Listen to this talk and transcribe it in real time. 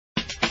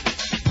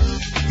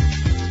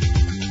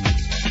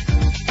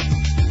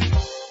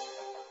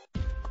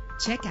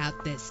Check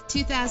out this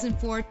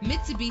 2004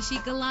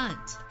 Mitsubishi Galant.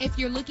 If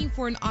you're looking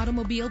for an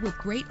automobile with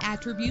great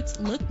attributes,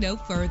 look no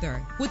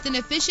further. With an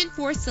efficient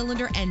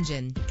 4-cylinder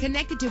engine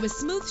connected to a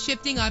smooth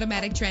shifting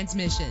automatic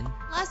transmission.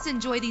 Plus,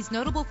 enjoy these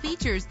notable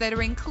features that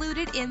are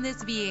included in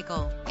this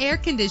vehicle: air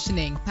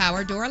conditioning,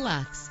 power door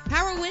locks,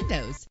 power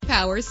windows,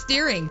 power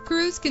steering,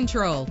 cruise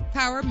control,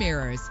 power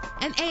mirrors,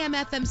 an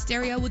AM/FM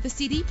stereo with a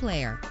CD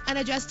player, an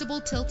adjustable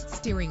tilt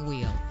steering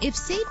wheel. If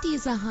safety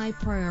is a high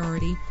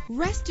priority,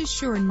 rest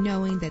assured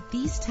knowing that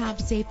these top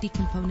safety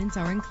components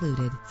are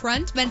included: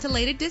 front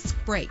ventilated disc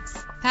brakes,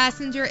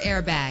 passenger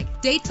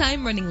airbag,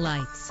 daytime running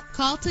lights.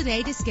 Call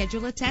today to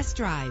schedule a test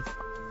drive.